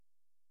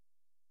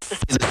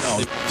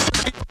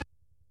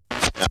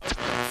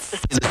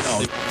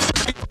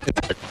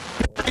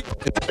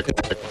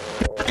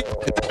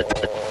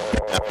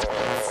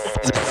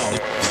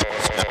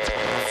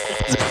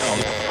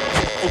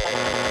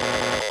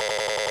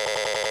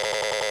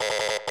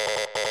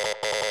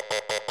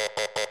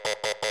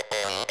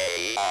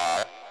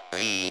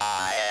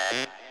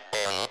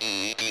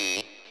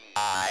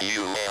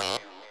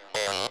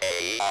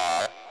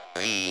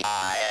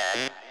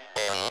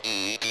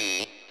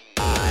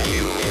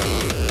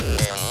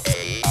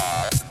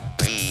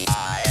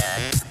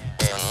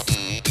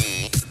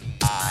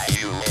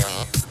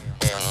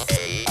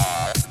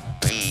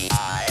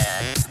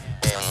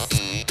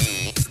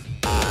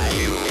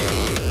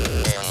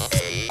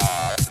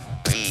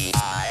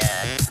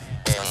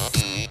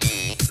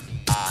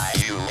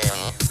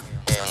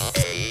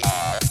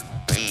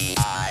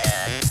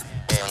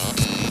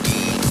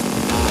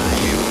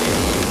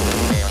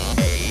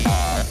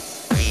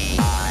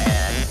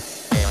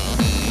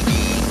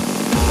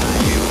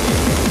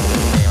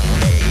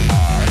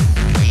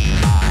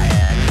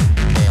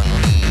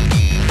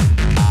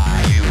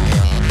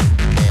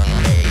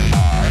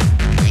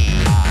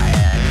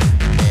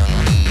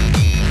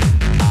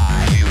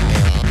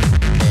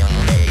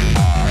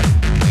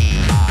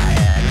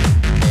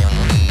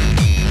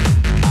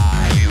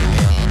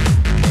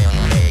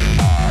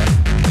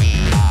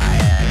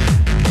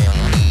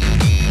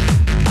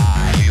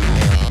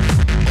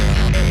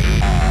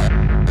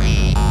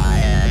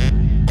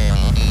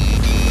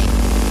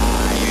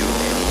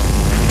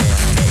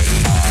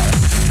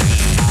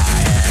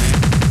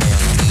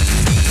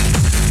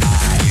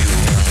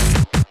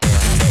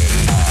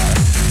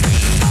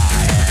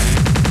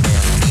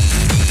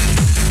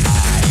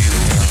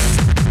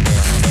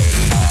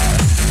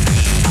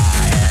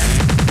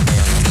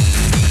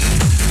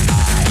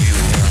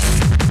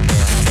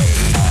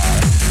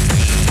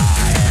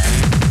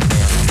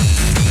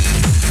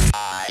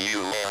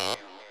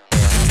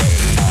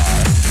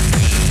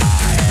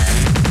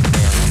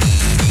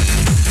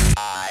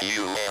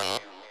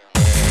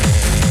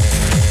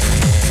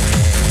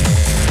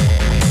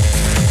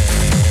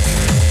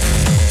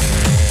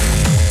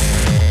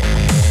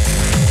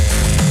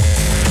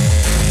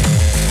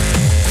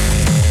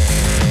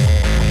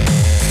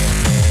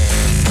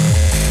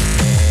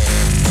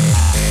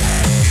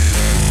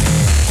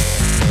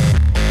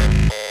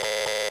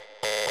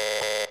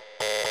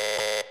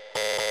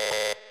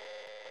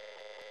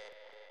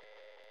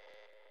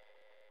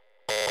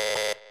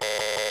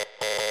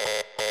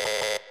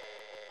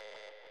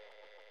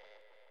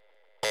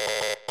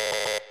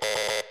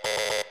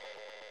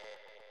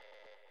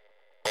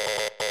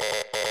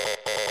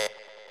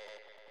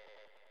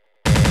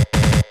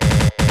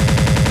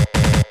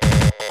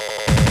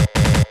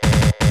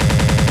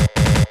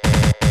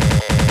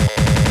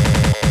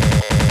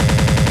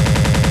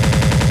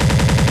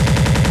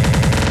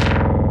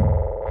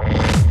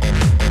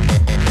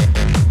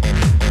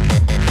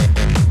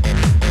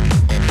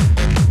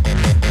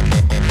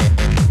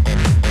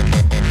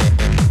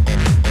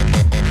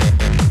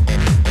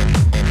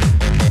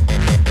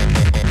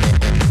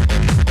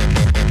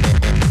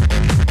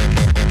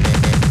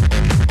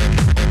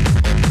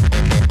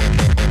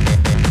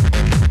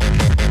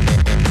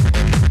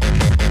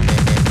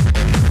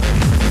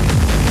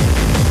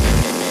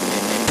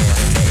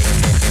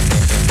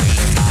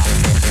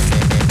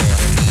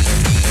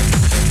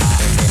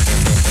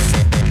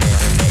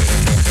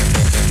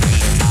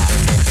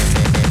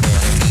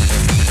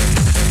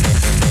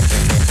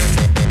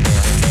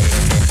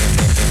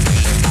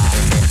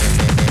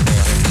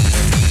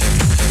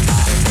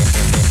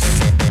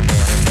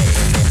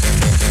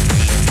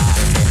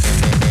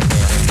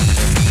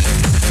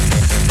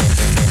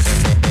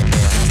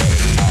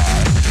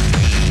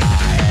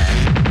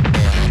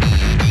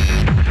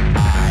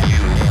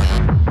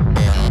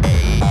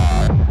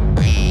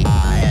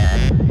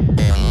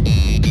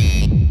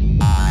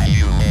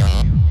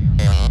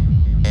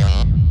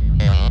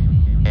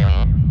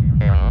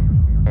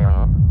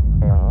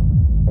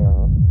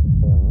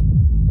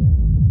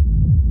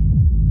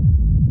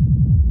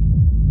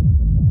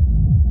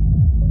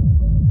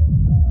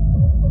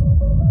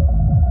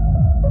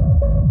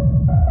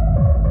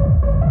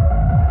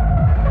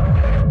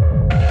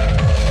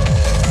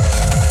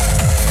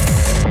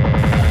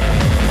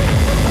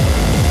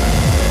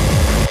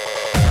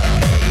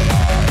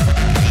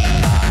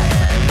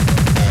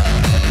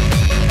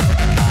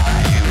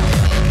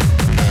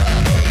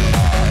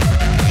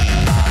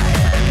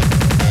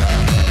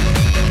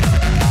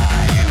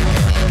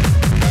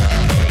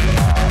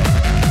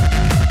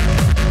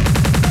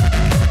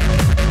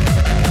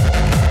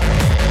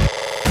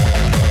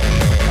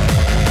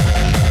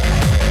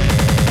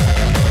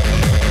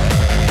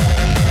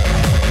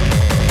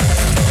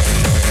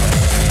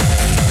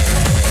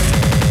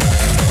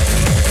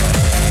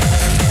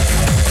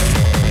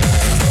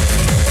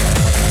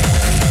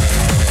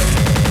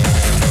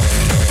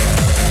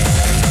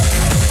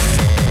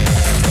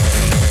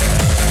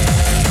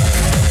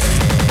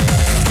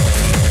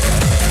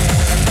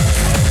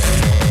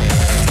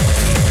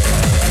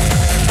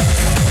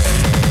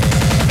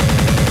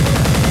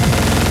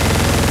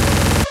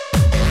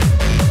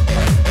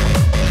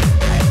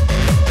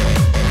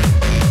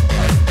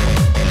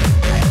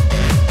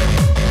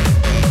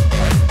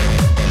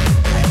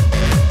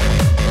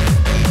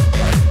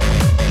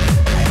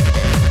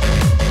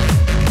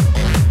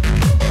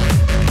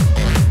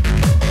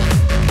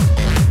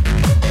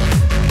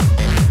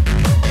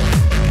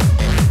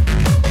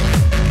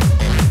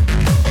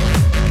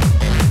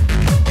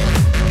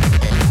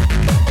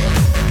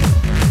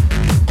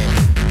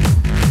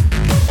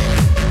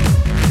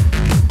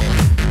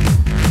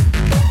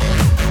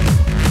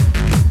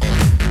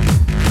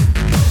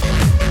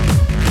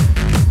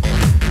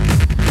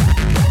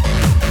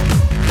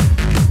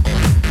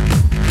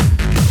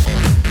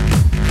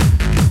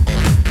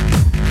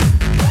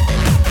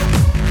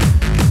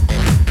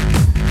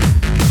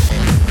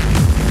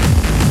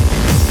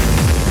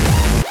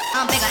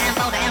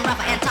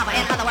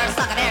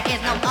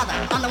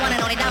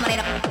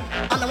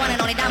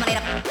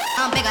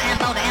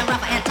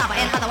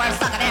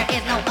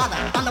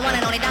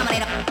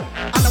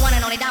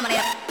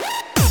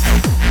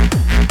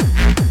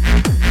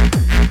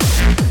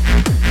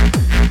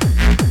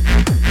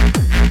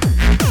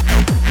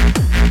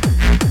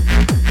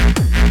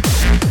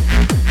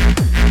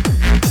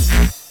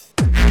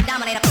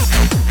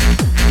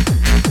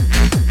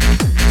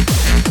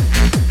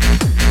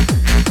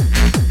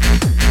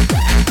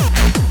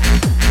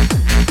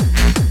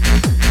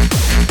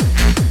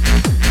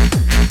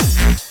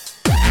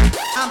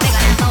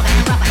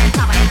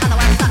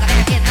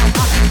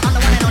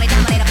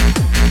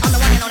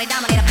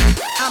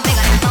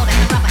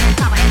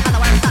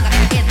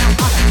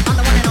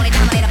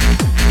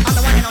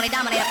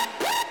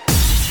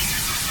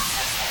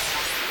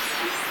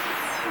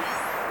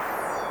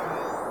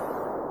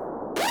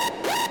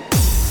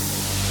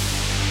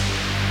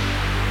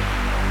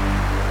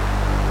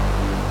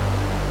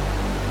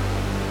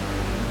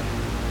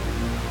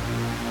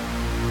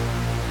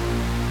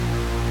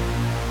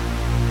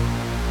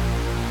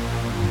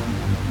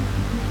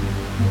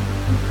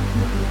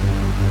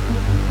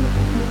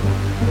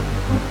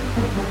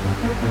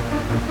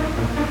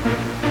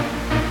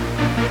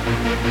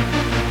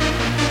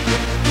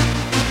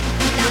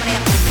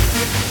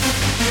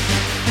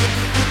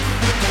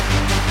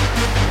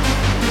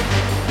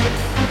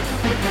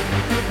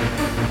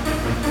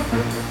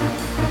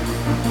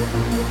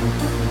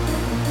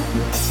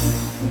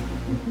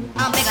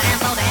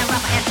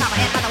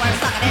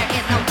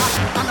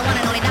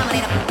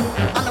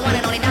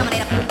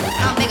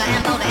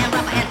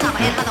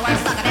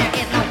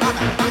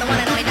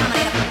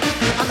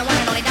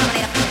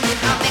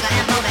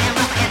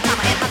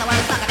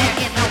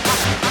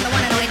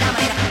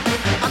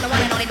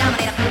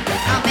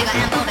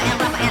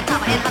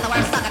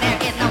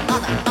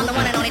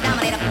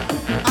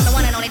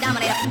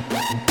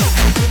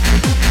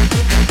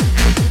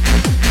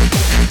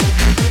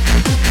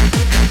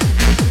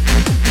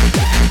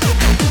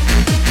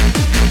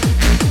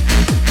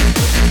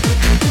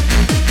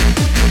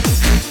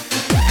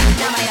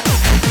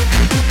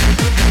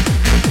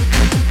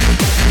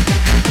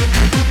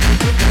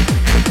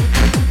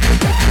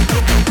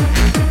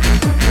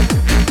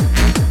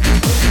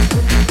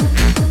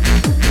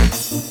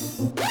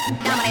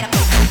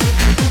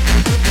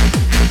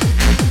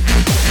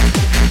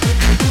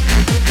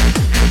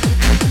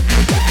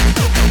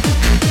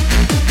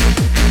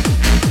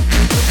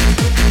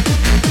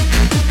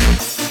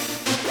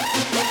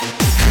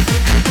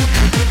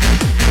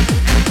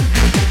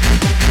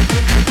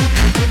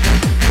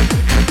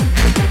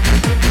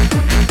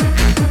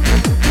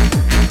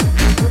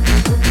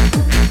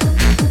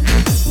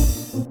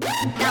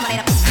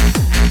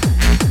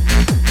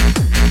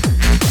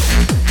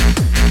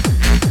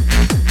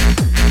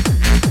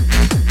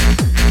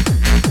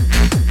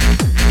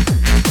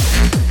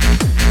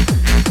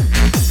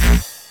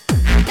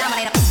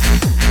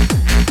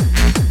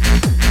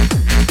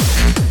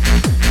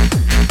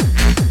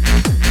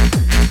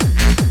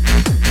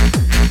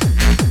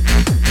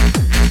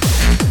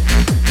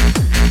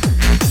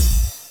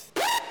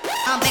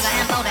bigger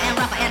and bolder and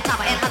rougher and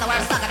tougher. In other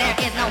words, sucker, there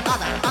is no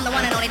other. I'm the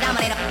one and only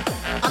dominator.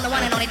 I'm the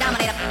one and only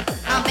dominator.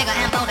 I'm bigger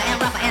and bolder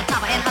and rougher and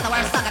tougher. In other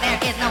words, sucker, there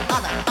is no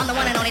other. I'm the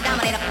one and only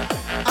dominator.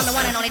 I'm the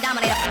one and only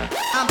dominator.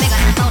 I'm bigger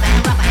and bolder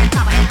and rougher and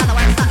tougher. In other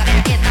words, sucker,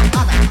 there is no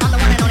other. I'm the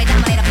one and only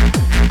dominator.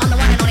 I'm the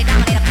one and only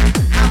dominator.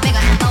 I'm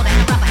bigger and bolder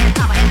and rougher and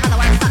tougher. In other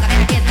words, sucker,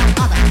 there is no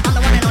other. I'm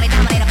the one and only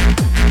dominator.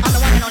 I'm the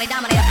one and only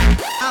dominator.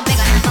 I'm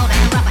bigger and bolder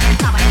and rougher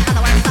and tougher. In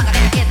other words, sucker,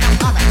 there is no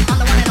other. I'm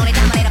the one and only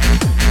dominator.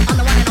 I'm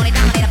the one and only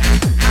dominator.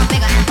 I'm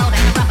bigger and bolder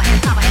and rougher and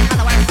tougher. In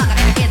other words, sucker,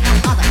 there is no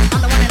other.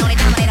 I'm the one and only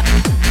dominator.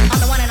 I'm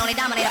the one and only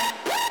dominator.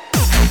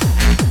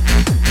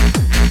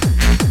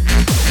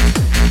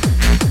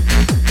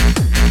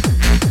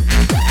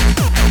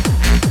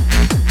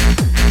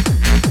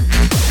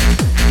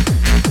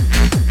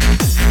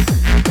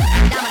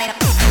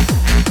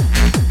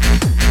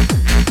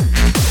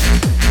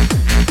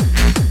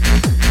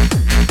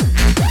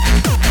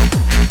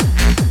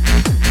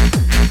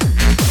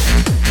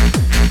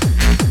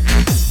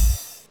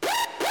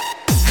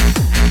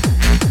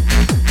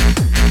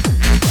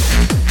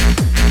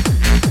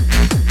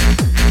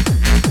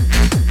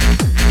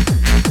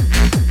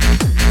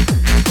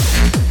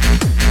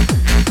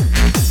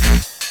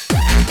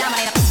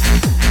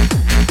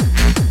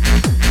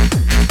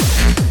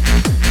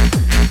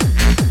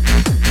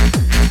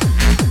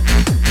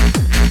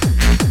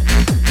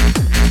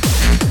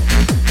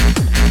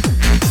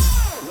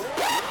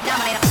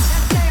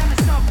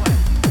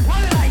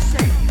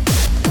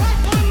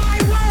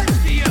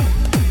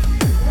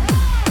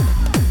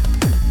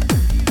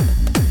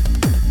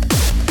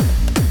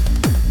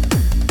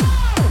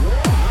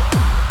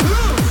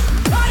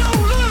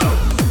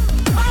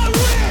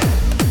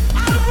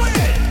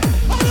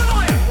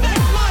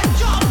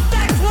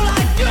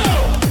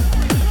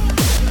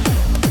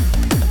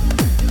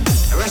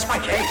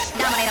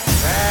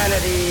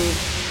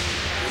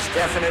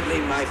 Definitely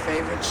my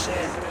favorite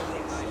sin.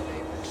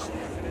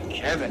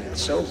 Kevin,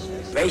 it's so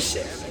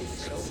basic.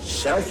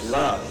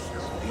 Self-love,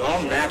 the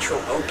all-natural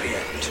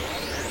opiate.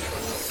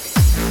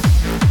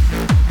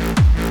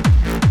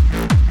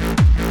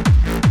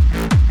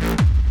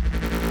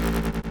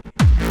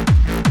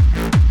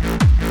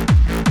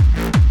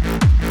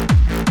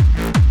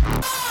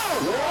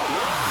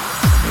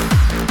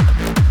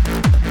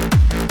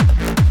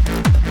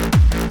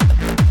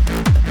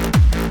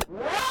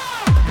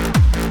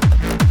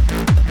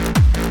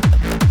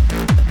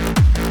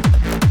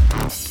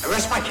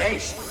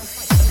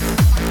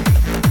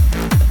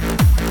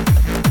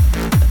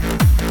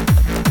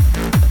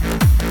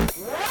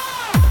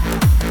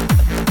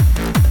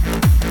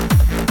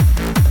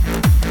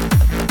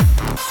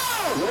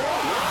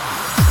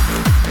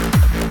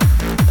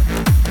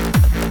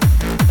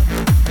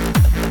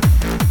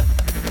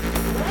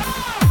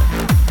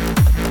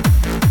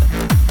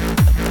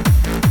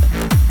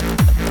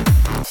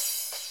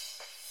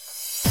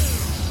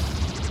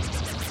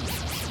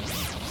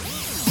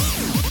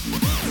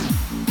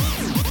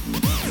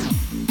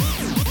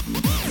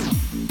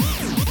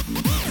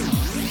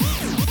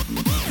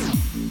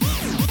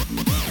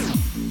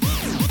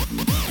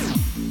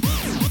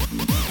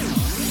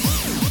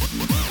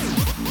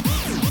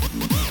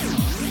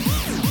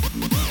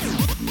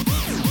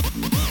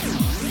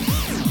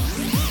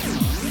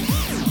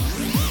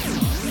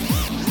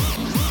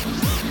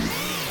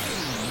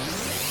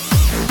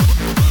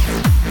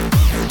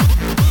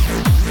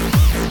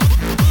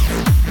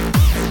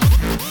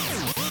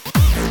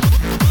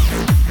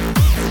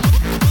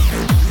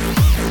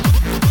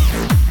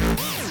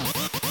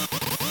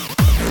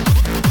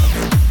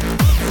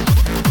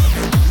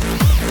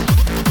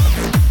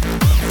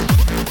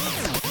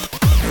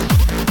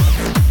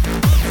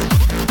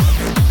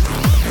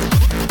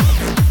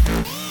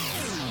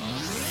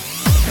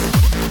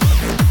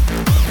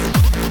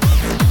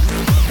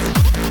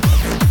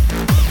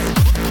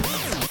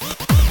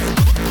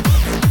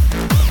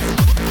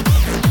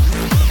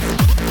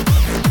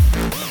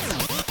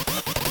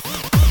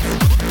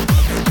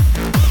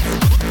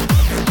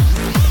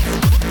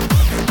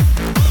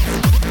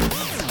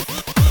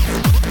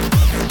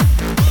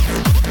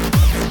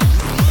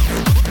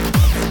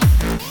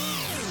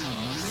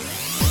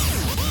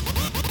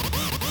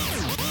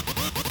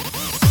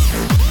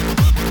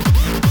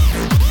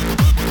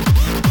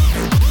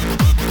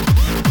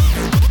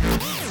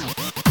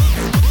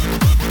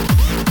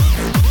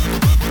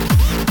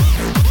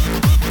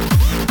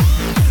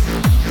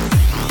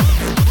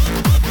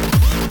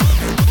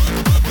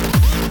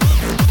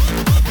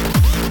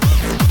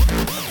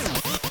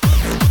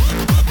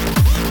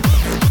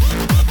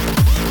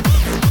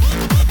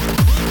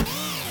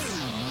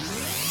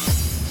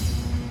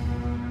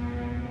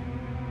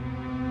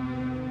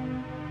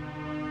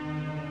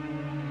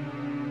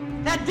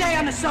 That day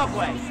on the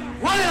subway,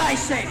 what did I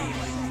say to you?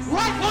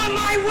 What were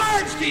my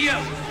words to you?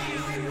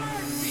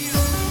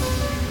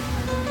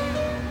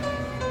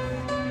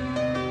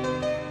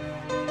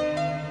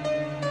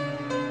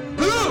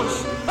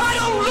 Lose! I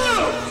don't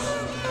lose!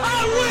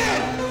 I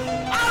win!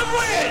 I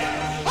win!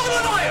 I'm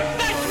an iron!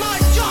 That's my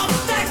job!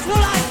 That's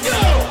what I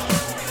do!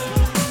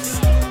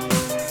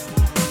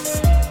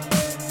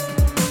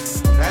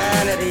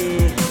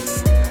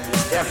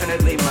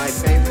 definitely my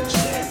favorite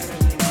sin.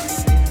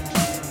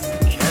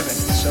 Kevin,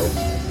 it's so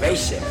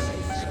basic.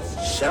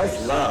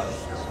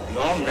 Self-love, the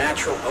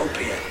all-natural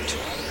opiate.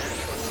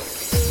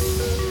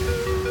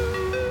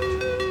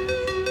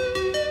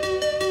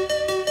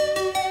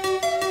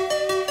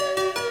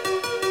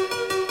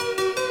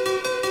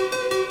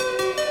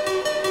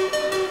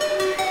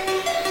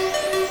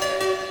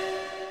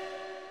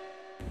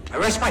 I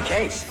rest my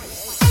case.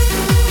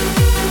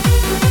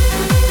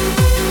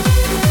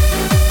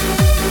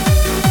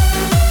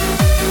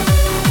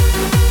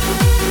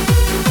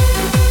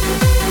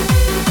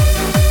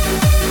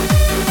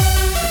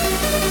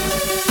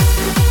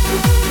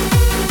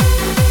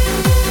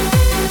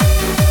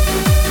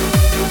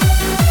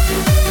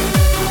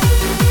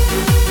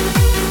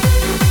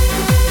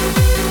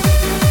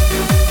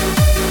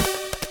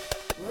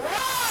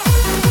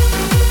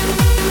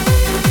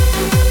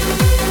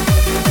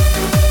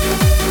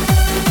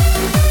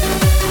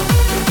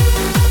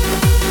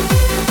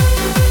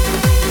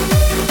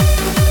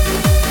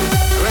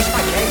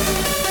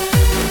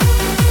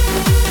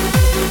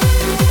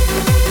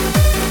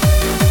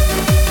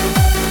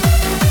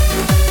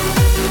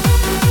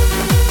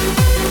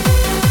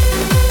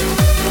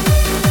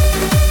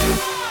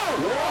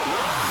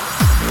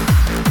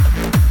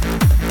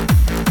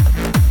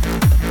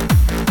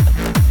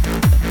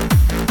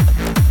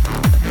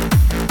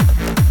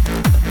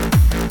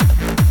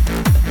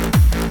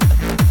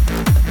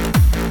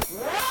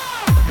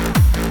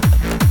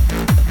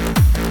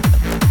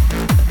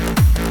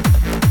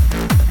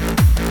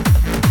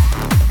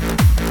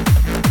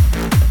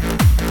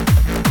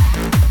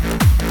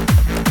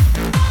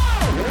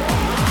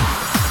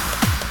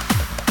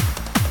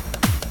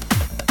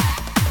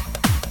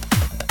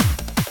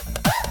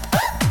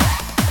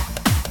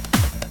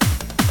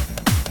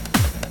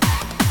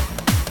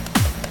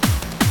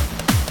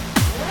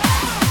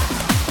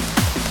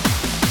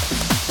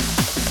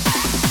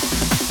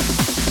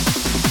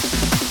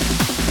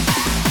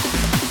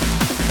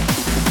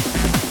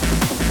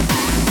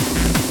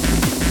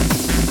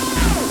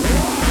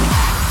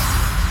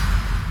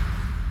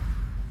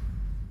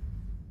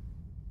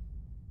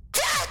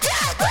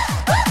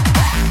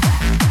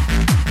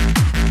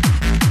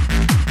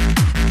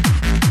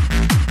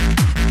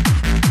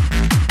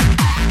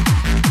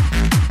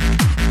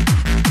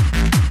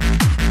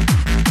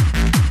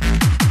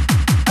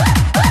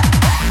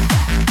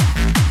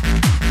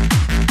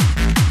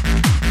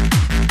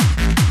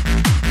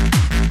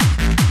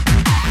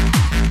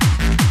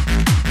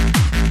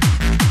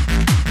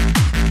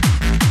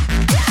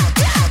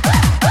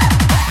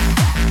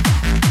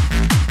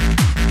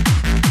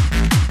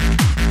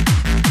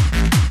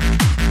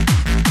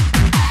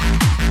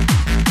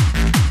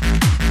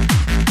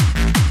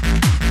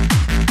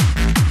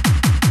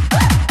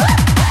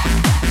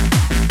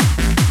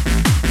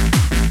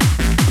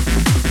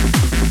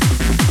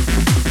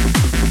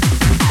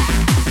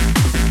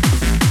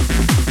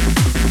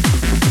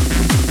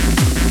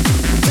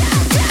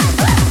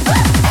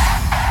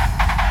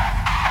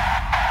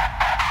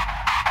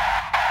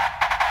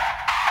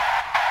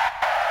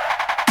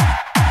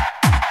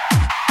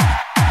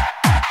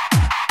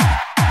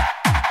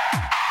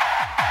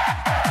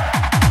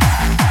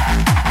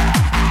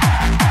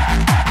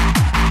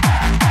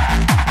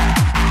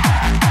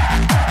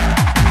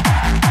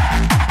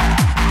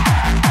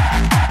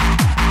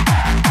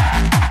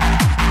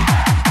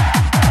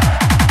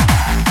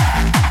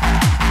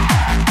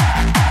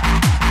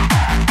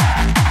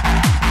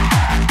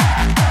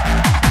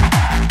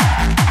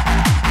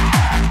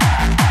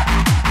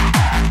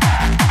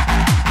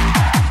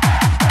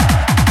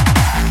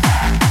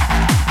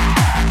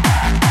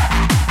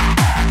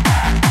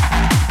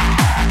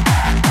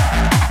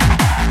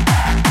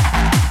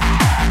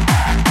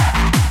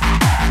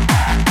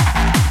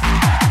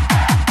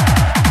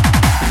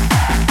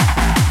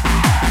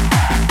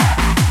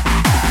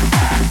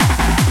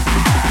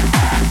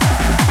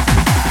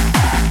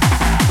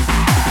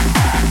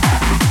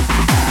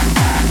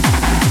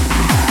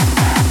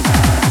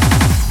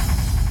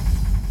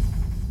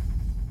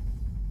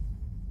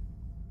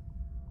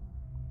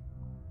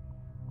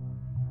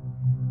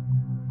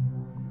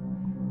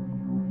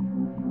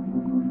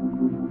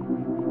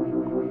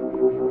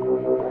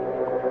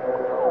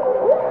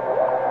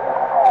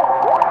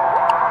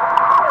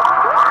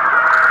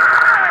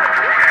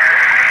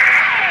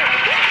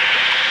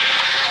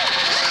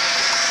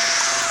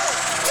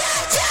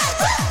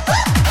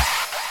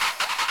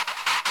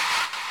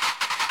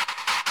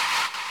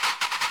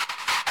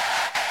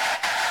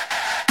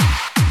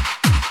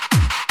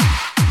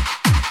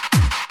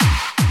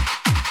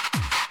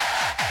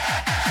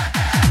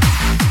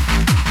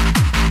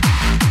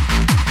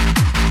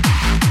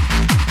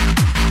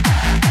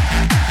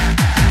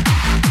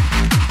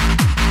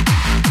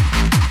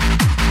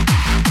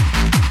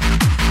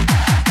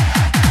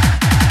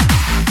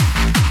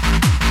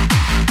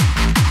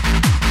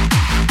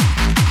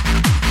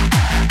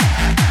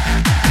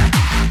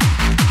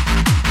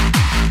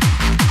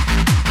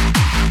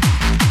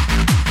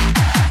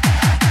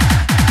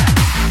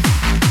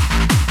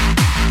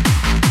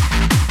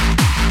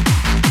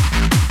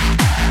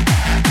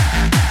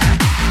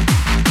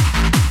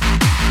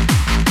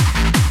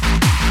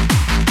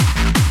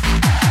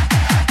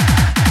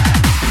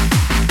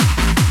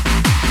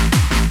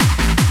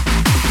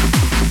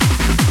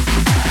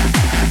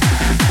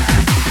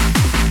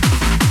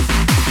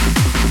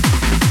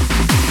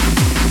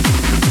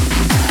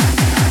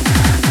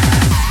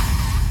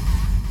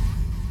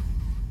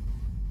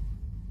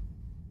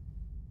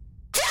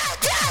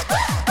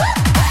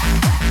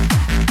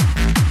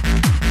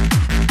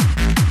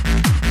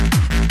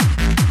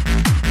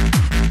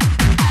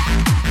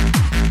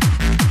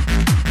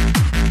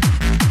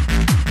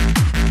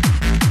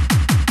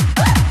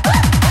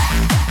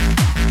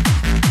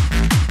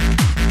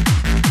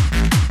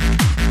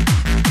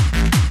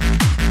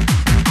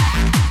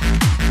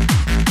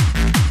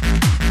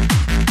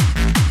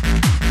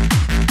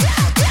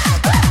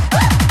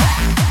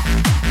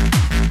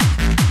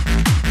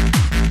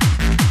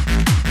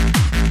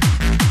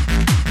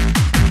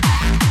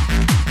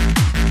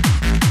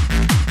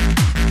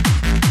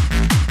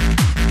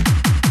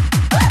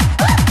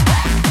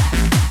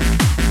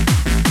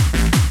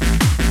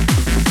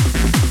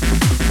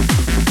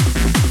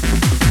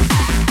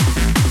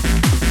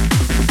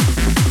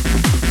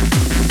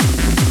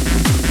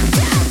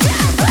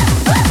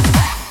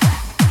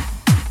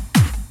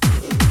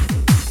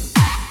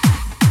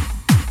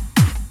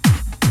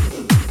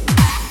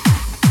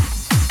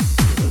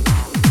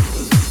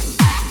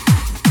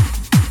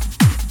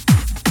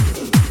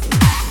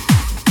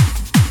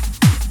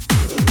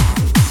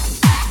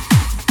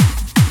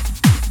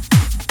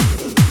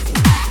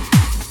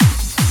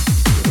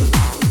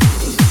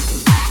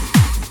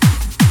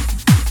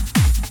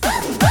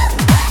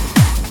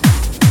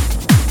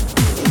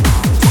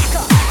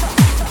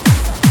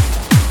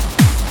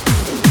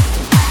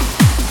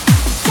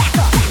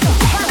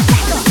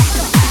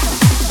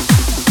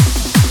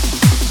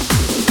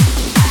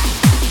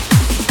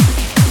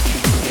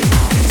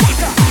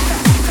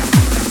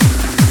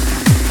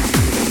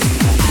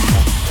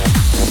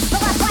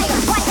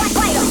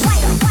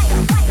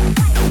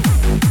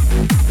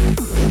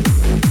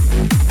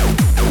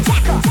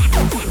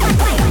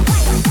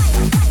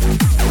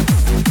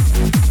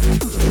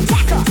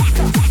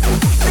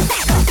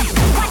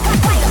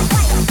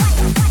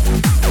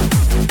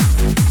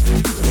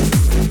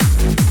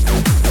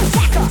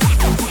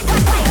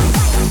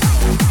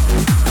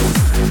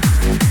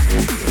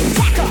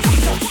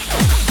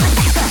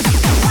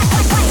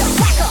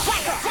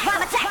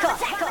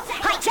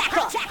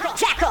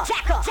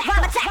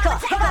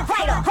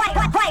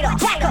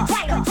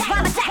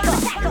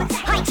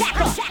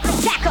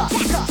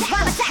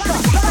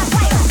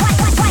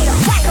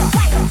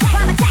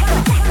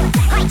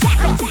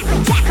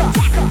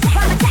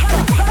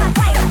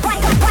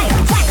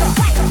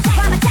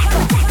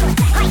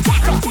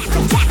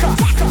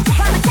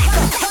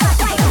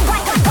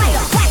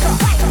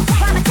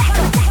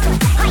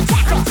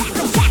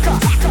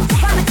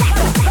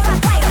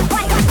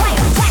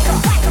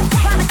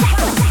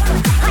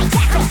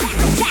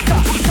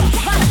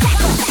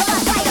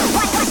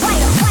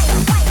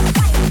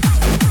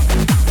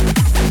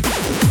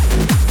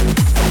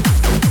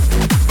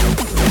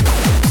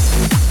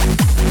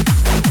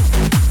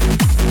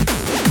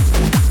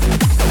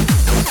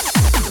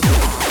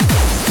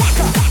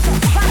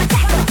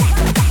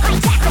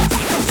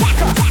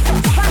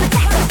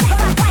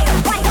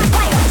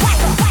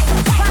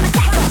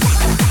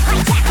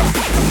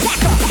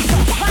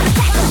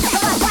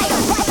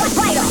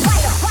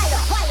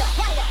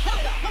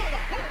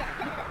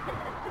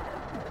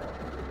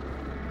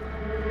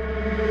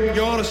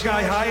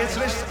 Sky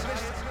Hi-Hatist.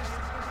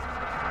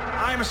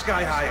 I'm a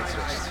Sky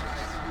Hi-Hatist.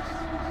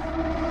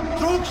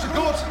 Drugs are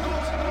good.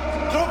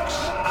 Drugs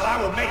are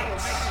our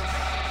mates.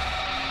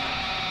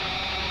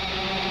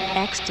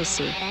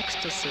 Ecstasy,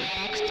 ecstasy,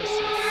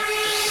 ecstasy.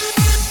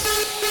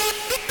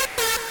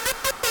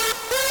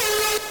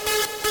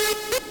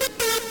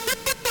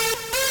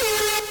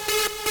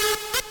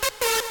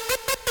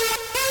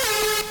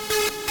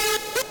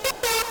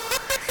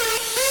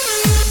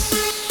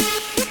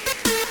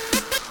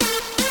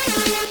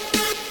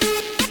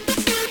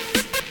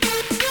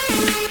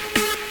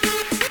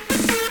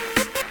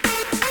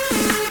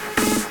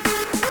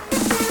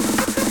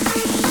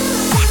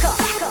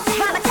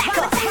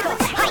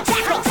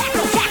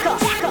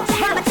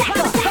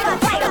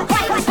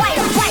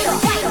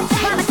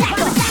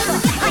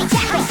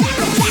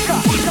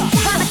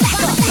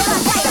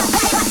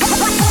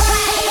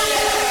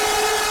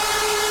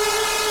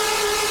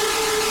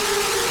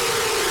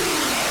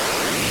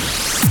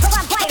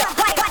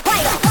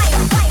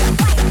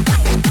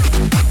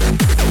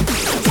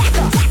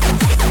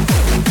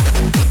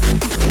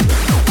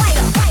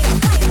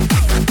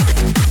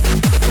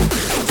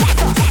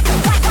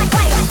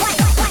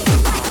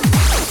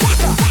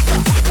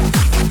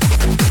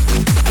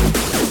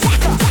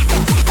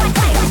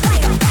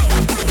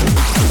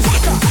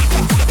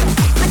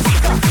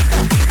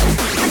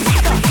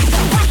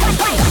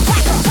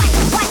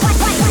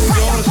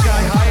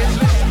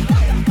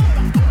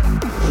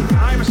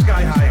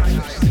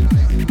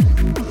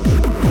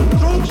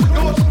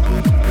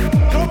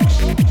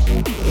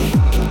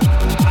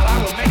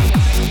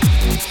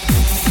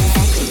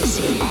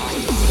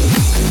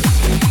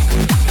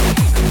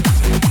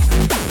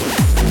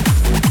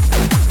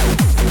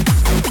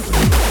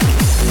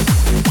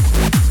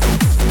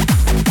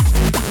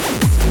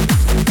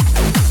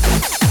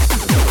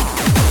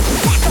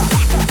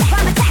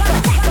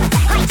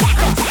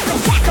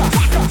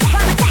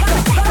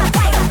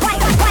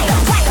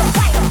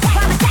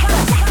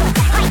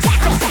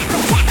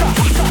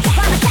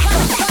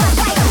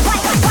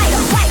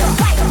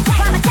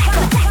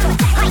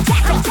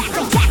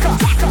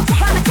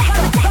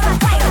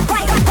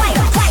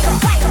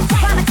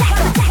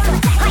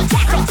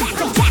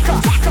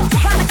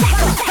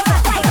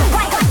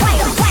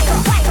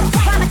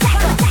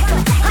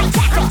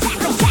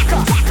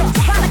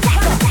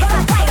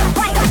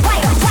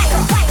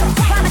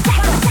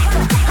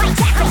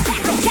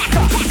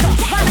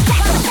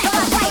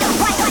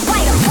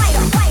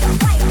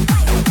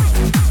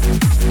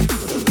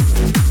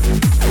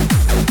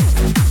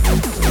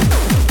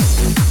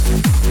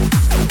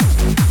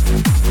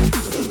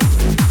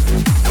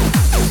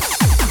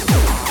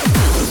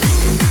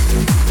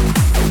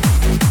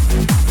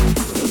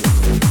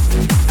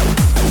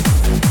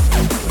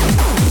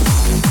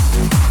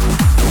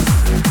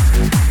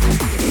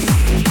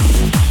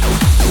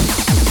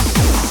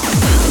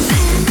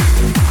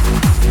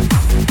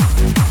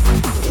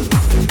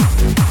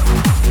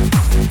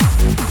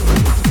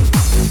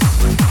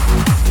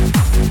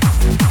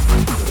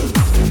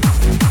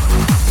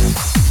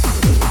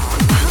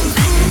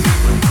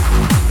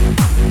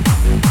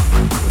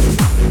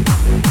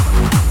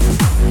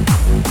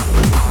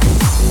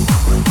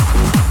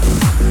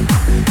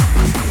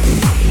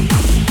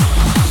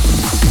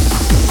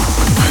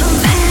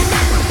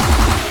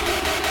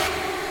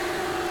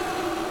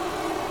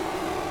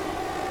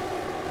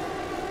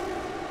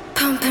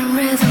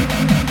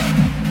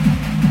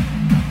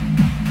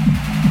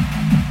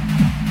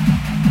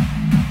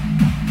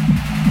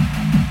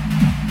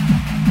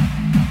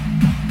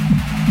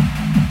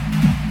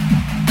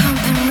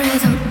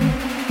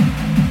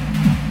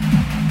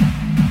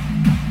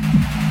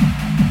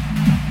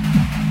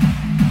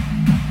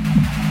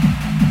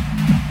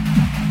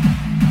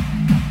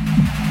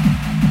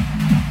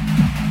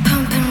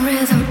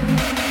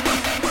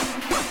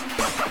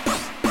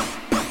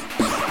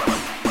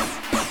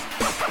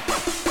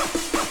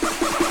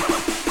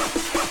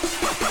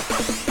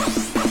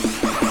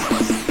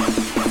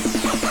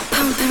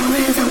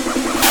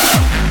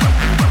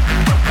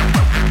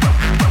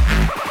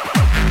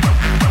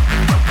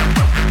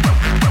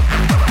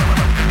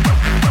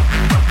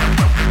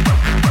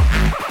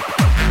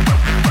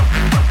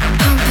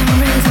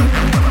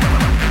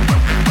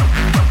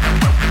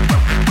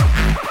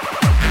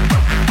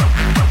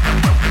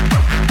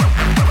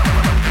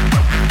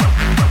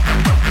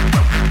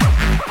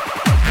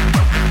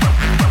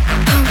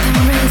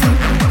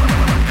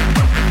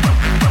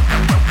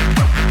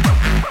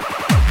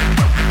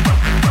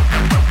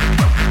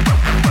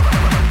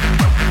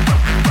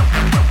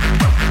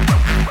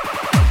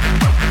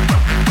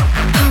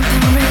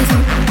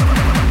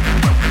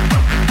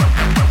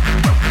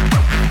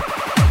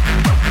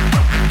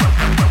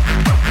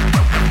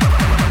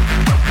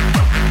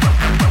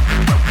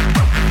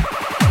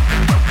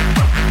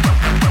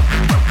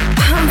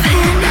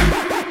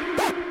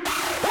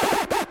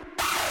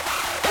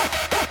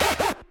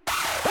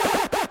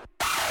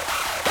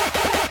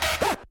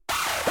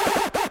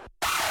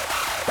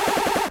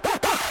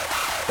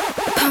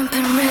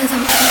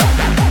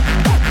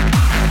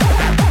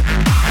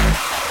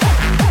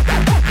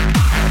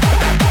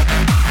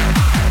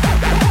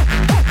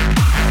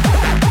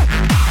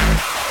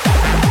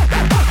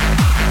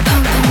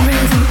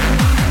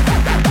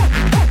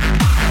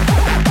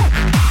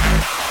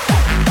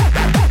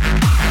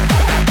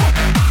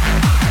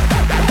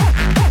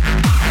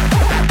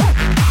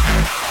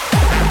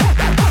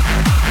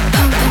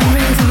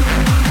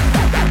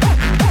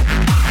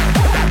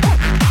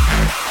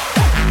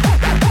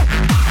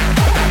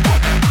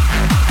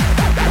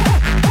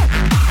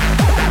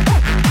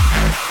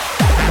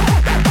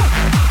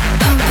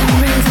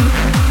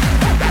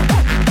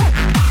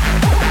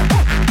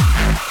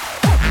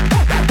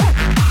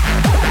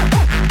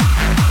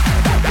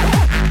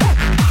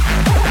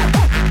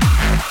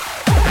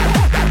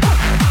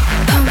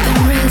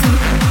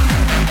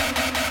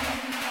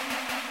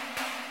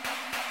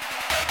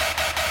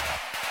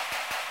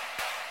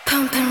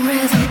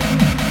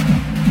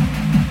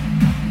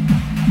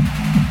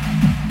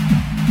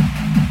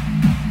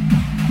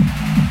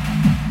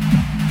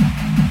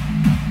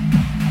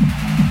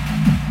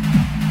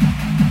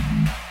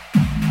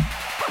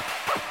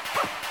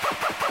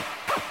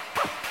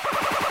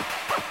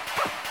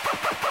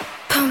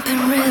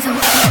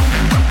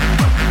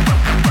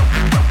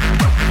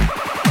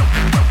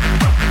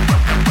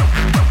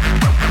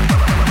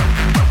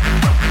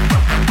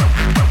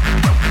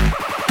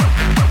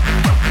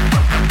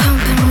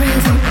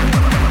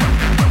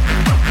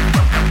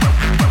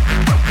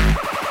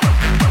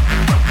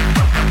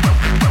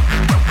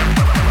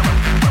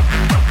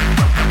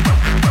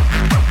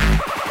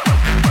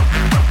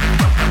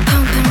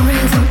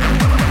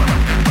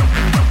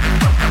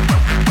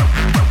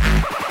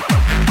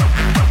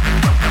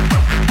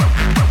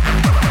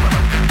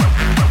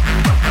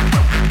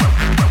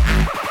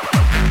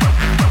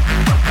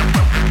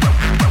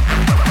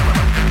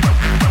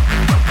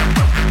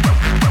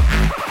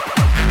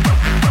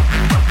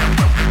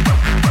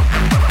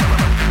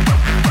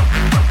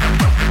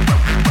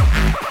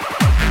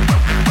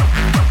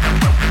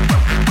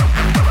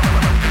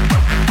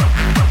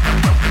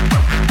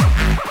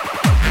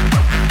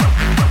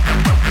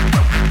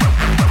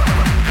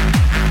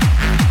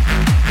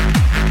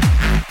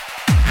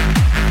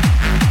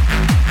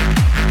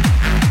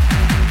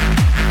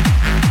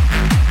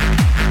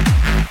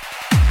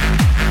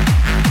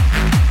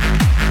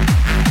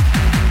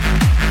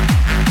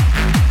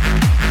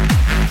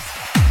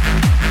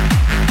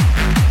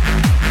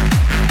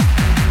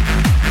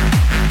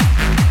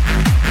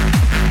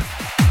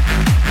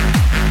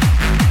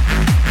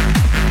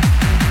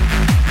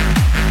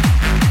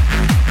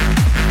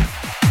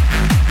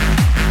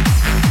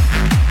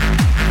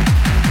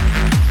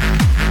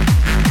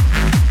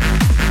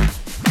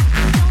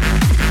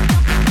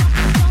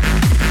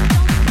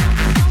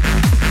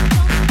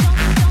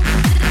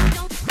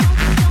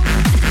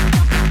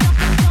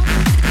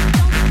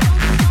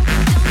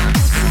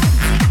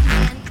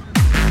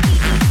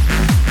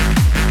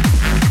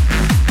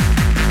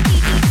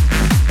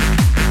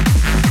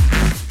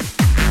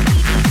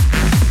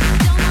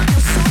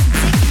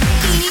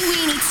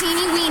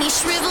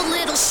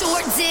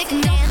 dick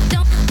man.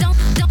 Don't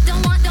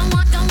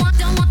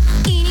want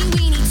eeny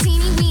weeny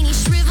teeny weeny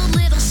shriveled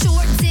little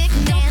short dick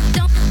man.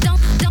 Don't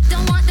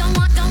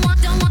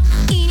want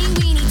eeny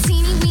weeny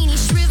teeny weeny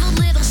shriveled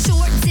little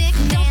short dick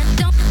man.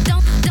 Don't want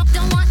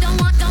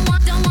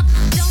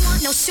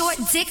no short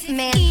dick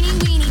man. Eeny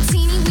weeny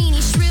teeny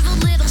weeny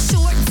shriveled little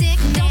short dick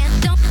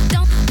man. Don't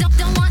want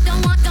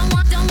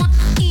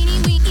eeny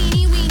weeny teeny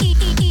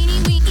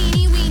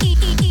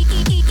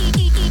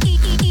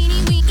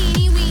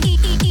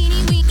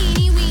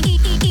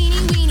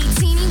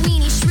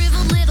weeny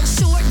shriveled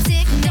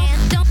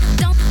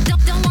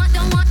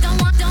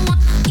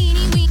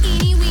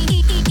little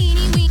short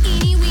dick man. Don't want eeny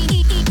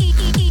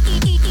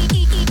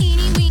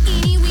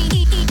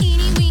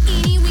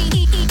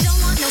don't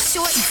want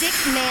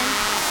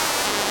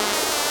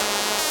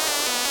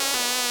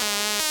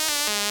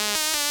no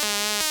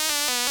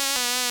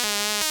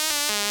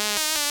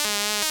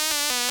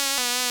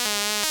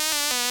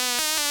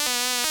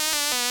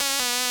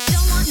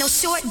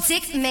short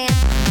dick man.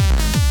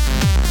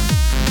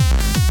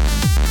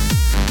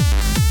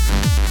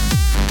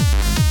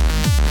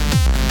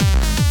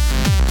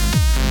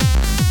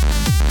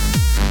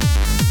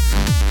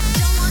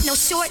 No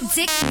short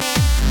dick man.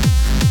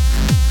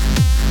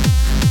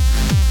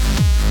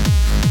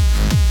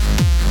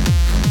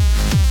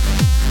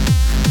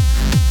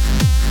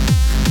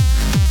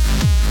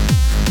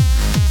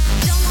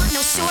 Don't want no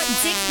short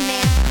dick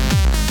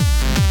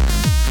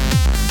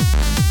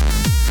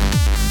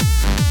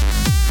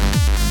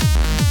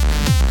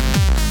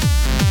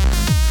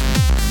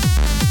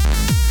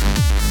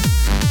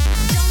man.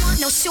 Don't want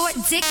no short dick man. No short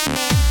dick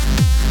man.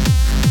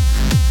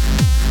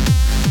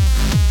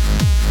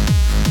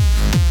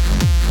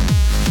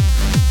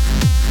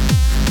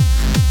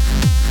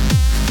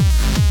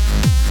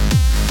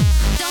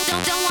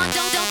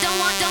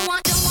 Don't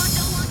want.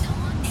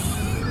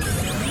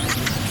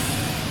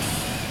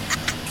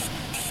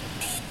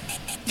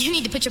 You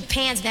need to put your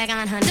pants back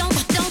on, honey. Don't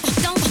want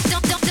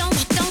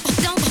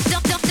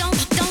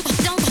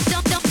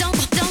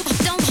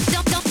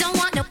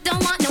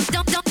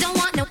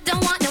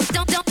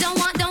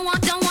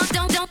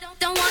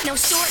no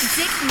short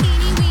dick.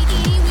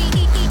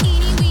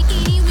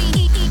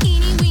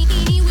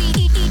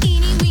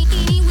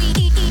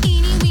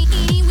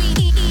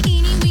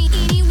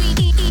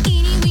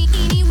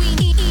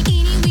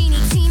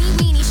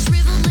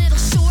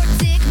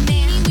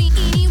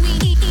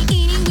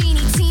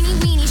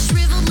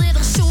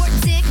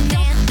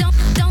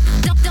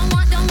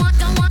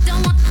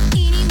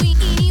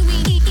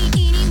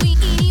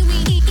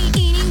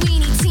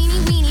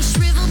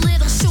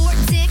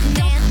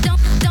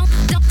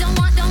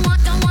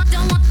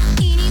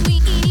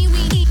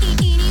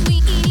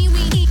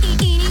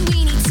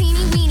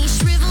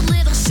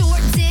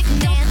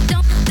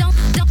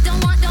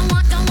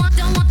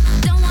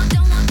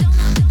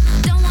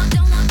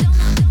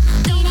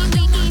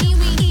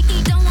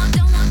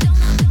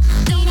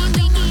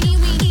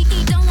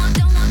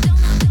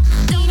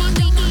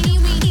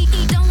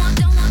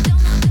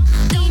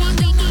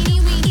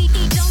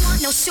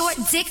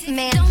 Dick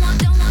man. Don't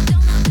want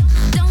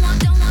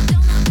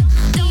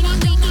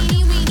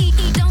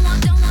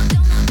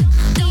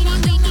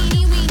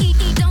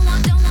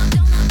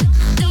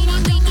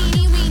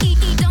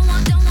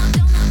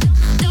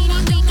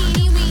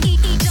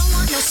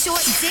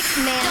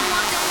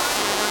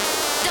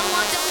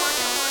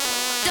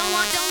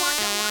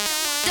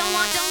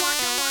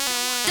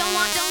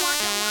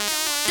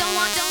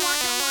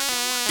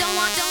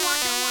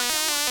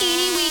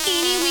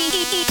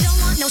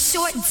no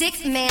short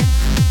dick man.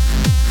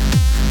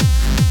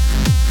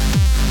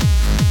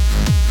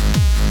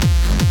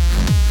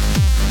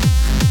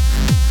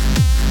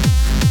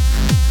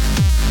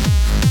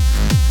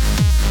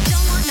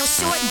 Don't want no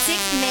short dick man.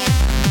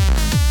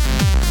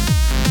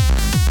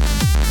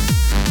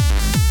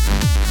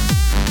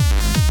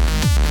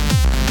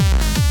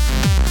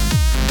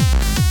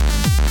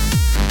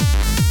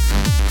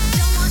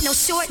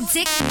 Short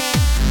dick man.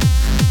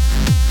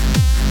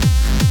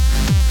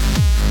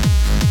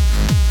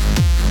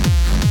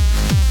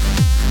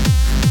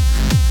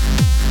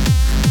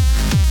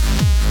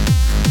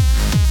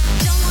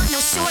 Don't want no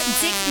short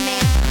dick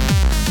man.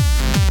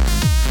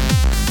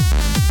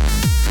 Don't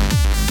want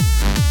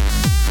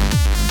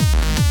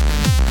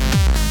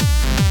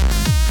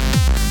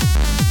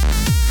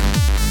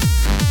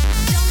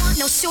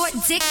no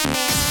short dick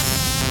man.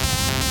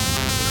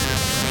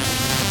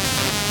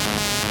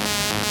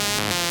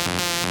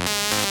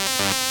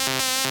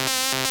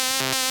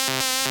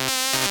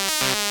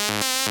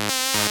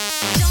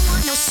 Don't want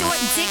no short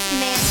dick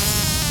man.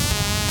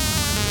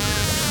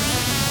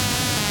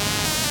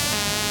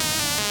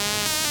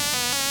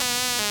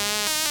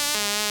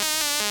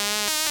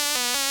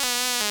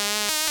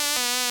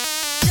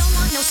 Don't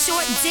want no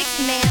short dick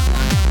man.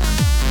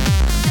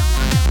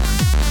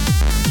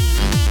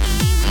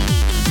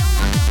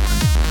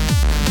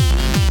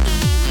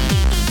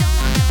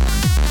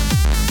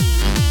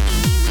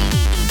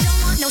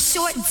 Don't want no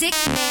short dick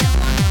man.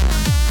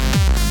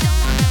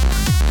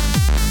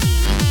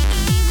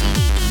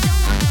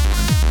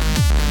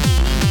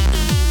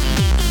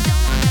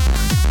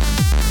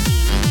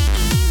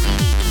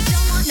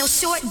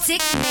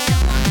 dick man.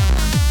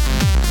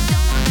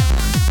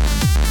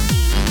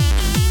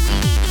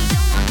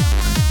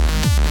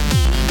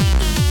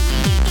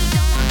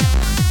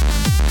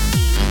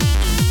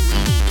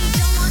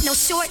 No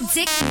short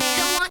dick man.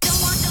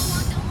 Don't want.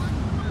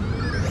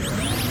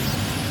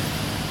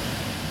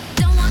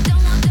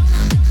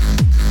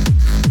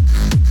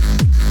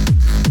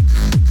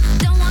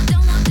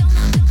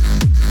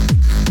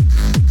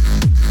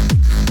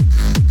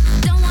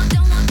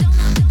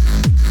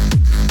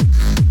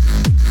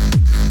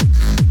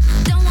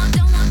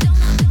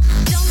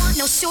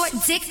 Short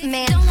dick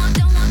man. Don't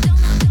want.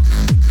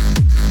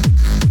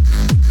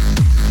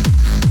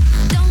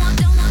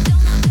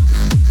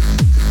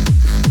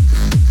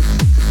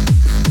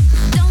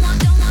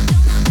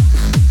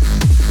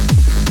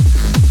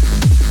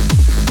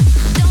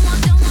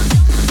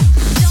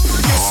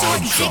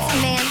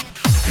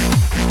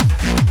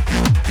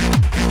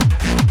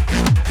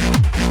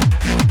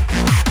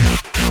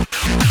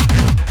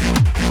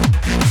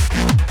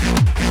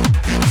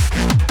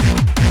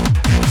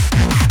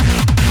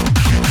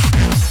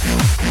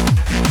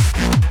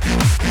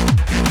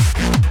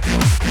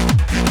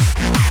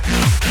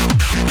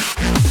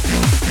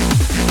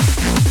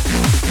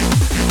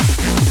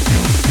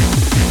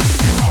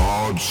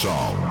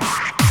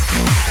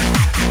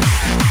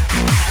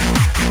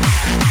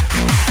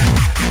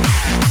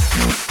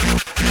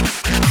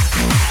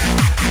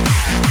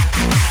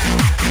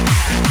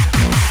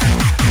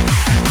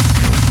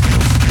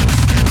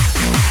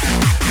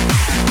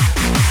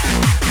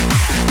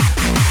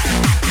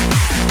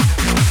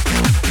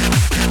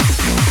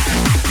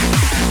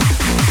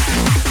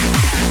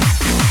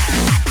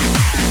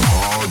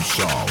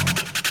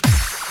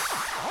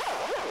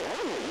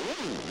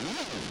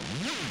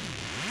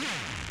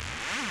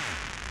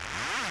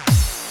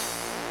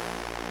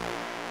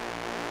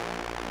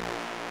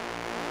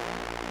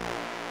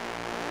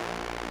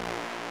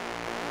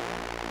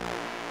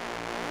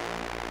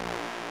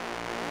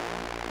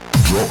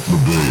 Drop the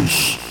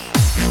bass.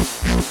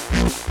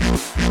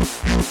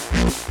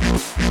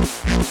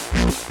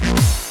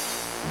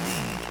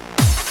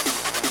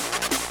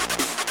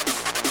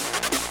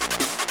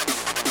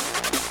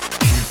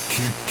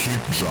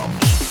 Keep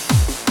drums.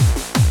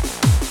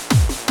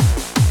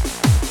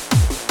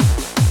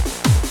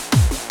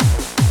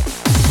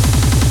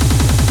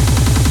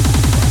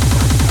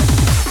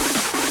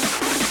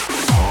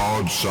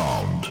 Hard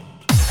sound.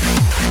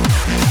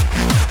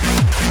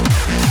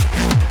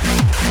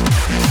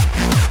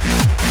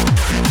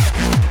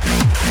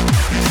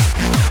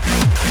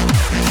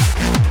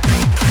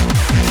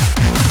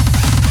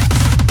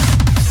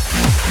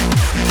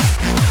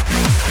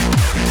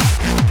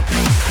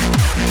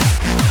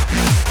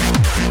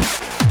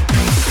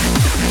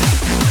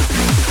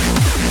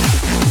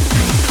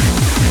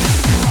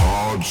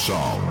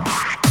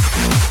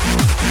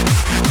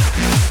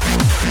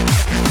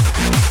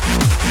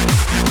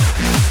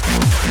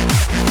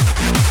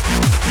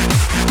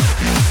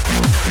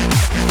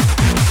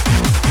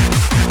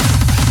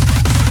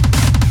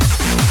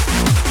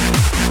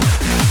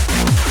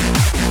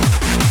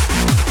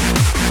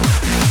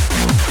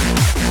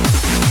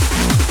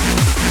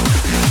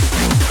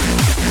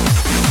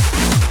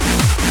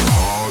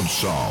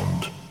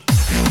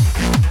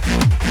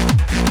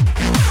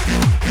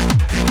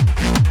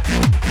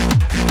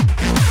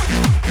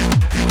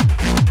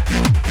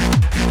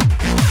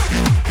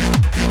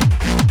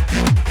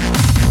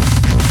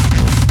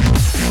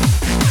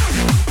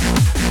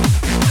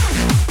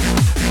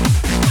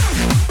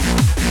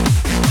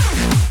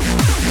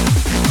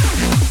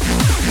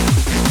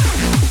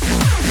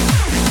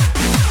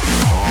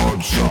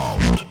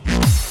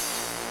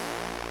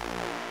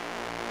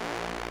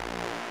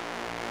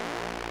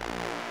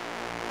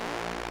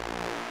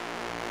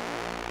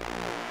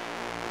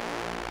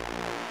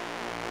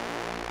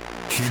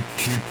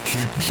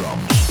 Keep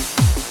drums.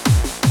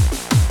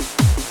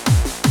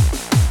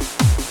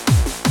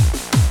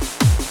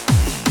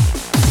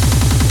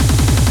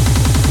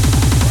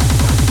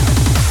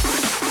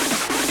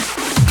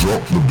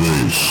 Drop the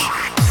bass.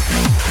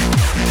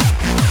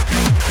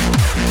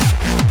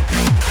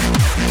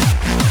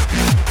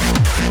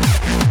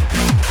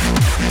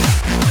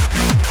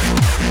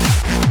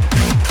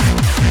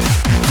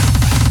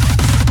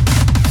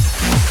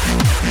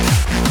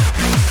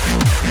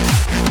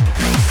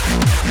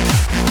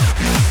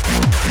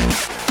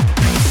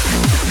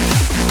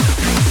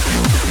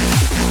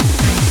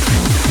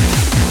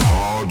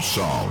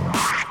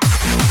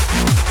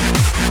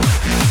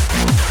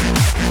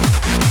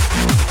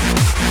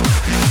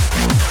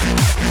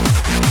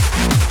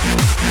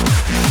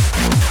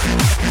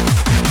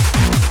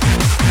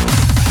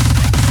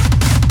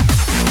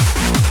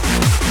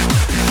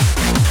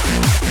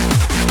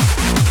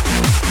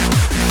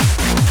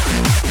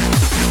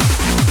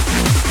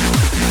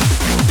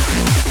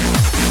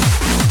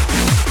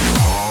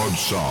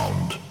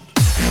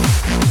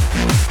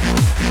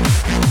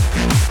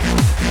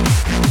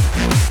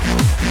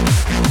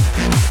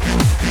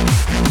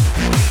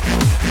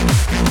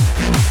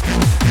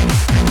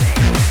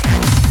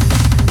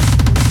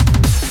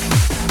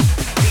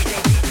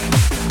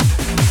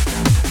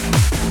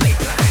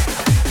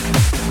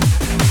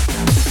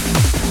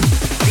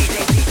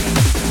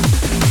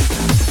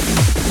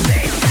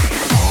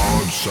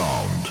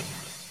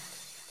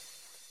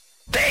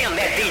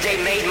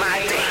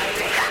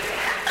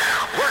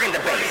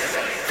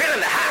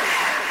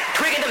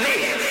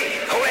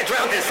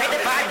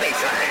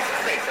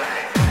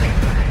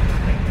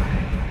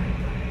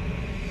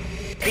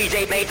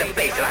 DJ made the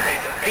baseline.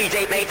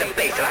 DJ made the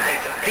baseline.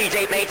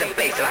 DJ made the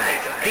baseline.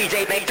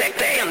 DJ made that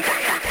damn.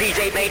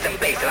 DJ made the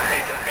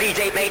baseline.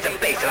 DJ made the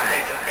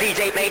baseline.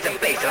 DJ made the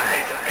baseline.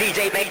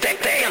 DJ made that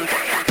damn.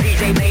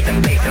 DJ made the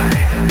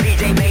baseline.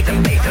 DJ made the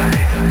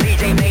baseline.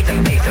 DJ made the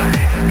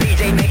baseline.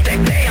 DJ made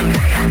that damn.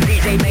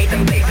 DJ made the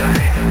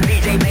baseline.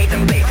 DJ made the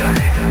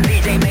baseline.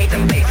 DJ made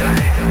the baseline.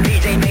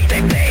 DJ made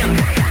that damn.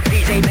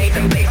 DJ made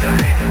the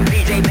baseline.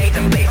 DJ made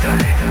the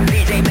baseline.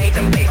 DJ made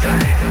the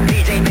baseline.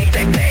 DJ made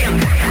that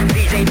damn.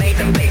 DJ made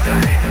the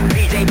baseline.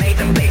 DJ made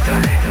the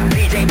baseline.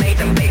 DJ made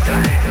the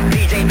baseline.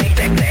 DJ made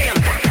that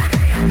damn.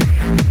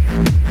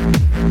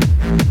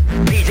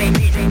 DJ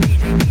baseline. DJ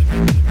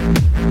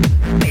damn.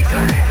 DJ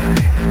baseline.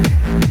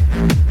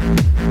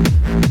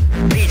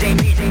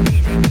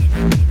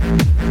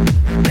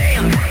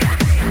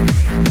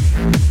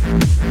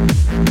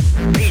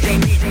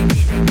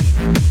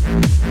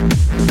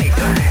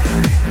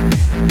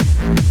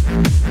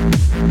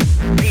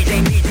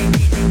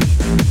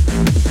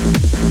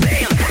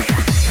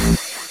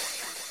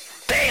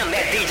 Damn,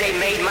 that DJ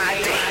made my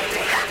day.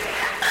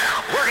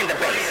 Working the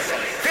bass,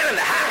 feeling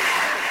the high,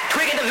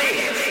 tweaking the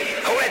mids,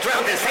 hold that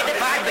drum and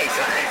sanctified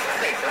bassline.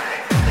 DJ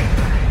bassline.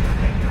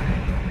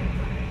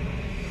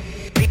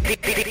 DJ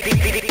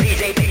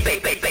damn, damn, damn.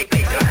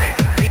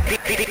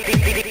 DJ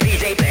bassline.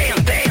 DJ damn, damn, damn. DJ bassline. DJ damn,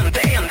 damn,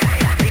 damn.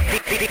 DJ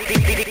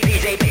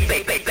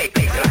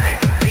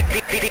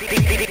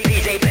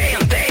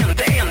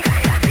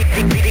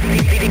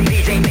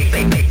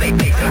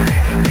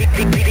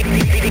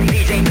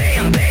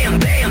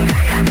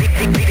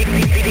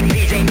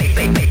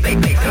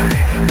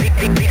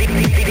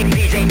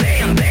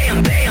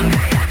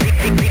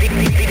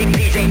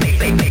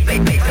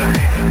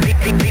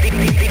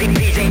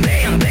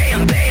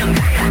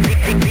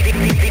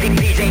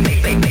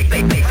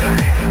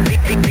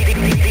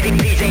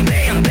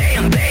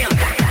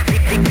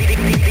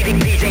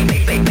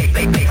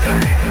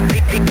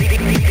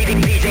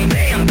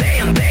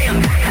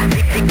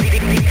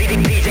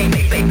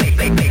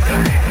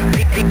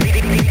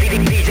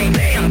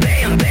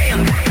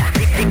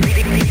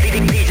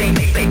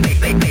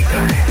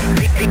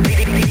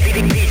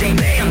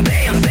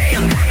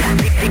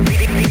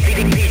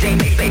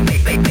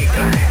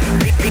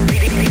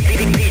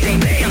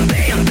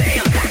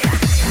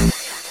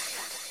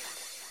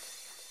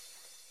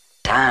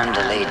Time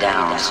to lay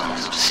down some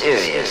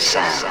serious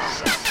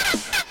sound.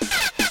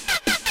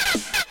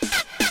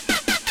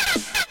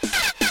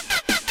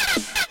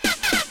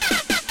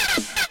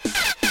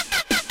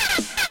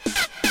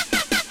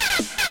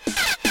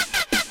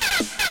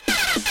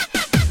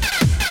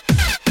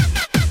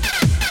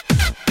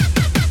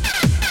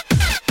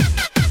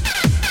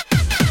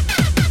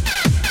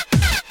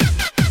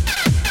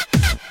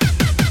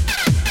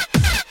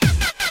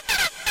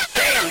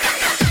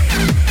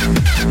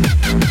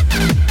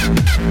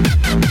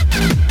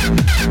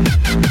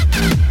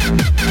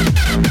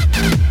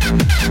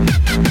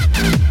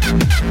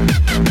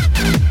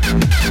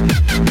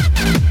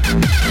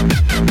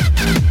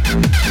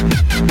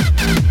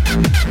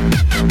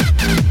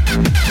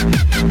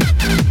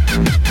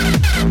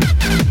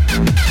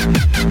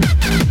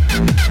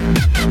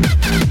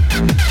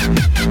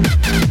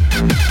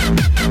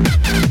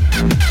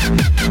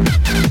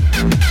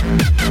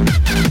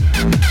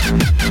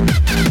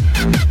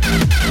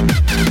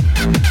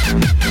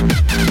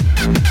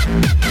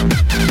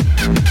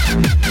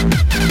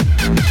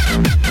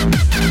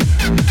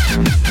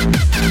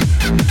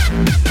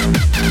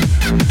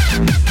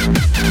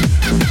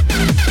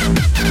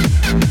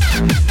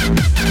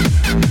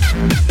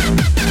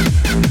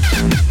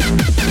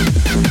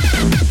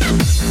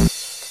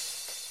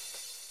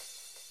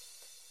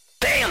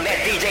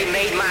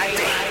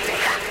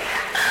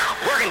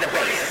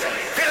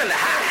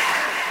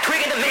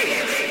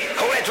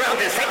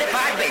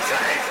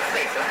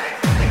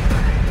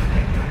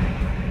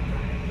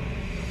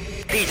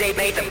 DJ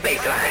made the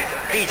baseline.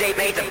 DJ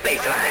made the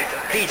baseline.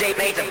 DJ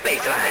made the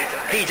baseline.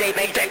 DJ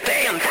made that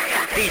damn.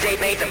 DJ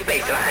made the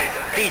baseline.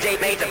 DJ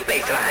made the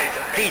baseline.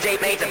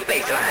 DJ made the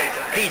baseline.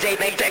 DJ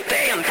made that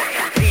damn.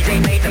 DJ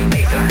made the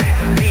baseline.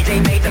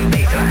 DJ made the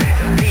baseline.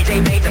 DJ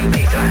made the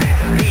baseline.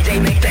 DJ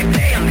made that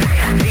damn.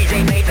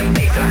 DJ made the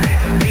baseline.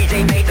 DJ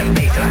made the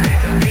baseline.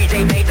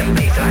 DJ made the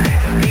baseline.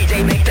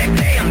 DJ made that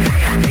damn.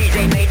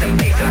 DJ made the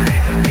baseline.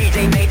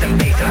 DJ made the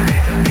baseline.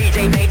 DJ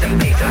made the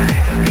baseline.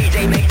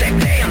 DJ made that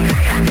damn.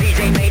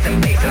 DJ made the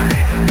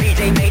baseline.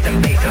 DJ made the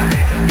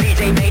baseline.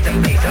 DJ made the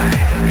baseline.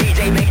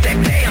 DJ made that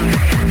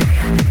damn.